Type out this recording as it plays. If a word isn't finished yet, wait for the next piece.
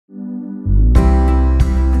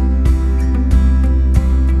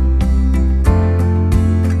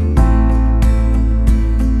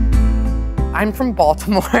I'm from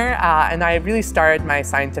Baltimore, and I really started my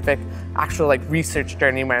scientific actual research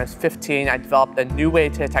journey when I was 15. I developed a new way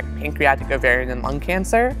to detect pancreatic, ovarian, and lung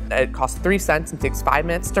cancer. It costs 3 cents and takes 5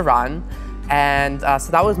 minutes to run. And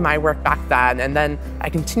so that was my work back then. And then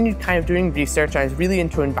I continued kind of doing research. I was really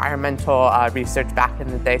into environmental research back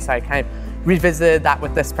in the day, so I kind of revisited that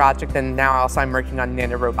with this project, and now also I'm working on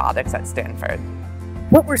nanorobotics at Stanford.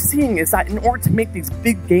 What we're seeing is that in order to make these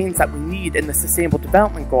big gains that we need in the Sustainable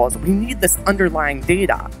Development Goals, we need this underlying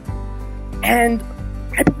data. And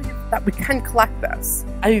I believe that we can collect this.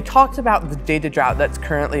 I talked about the data drought that's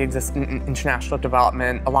currently existing in international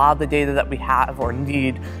development. A lot of the data that we have or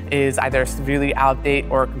need is either severely out of date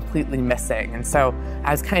or completely missing. And so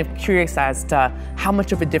I was kind of curious as to how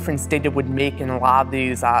much of a difference data would make in a lot of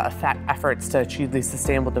these efforts to achieve these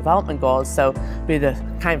Sustainable Development Goals. So we did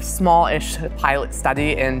a kind of small-ish pilot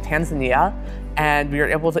study in Tanzania, and we were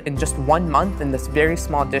able to, in just 1 month in this very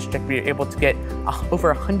small district, we were able to get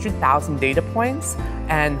over 100,000 data points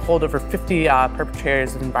and hold over 50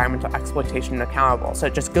 perpetrators of environmental exploitation accountable. So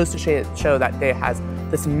it just goes to show that data has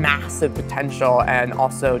this massive potential, and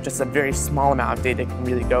also just a very small amount of data can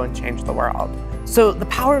really go and change the world. So the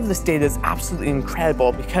power of this data is absolutely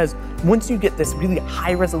incredible, because once you get this really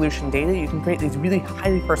high resolution data, you can create these really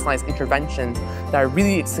highly personalized interventions that are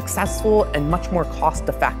really successful and much more cost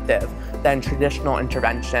effective than traditional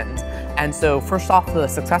interventions. And so first off, the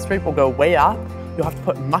success rate will go way up. You'll have to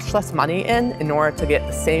put much less money in order to get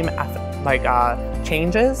the same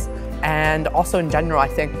changes. And also in general, I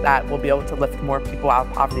think that we'll be able to lift more people out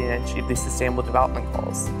of poverty and achieve these Sustainable Development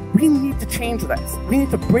Goals. We need to change this. We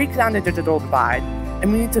need to break down the digital divide,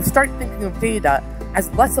 and we need to start thinking of data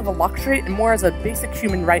as less of a luxury and more as a basic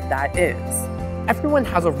human right that it is. Everyone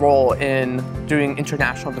has a role in doing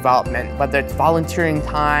international development, whether it's volunteering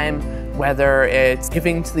time, whether it's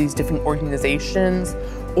giving to these different organizations,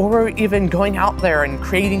 or even going out there and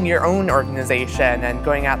creating your own organization and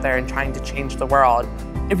going out there and trying to change the world.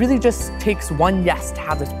 It really just takes one yes to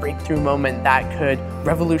have this breakthrough moment that could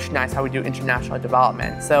revolutionize how we do international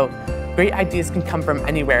development. So great ideas can come from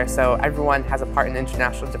anywhere, so everyone has a part in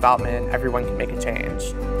international development and everyone can make a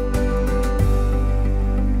change.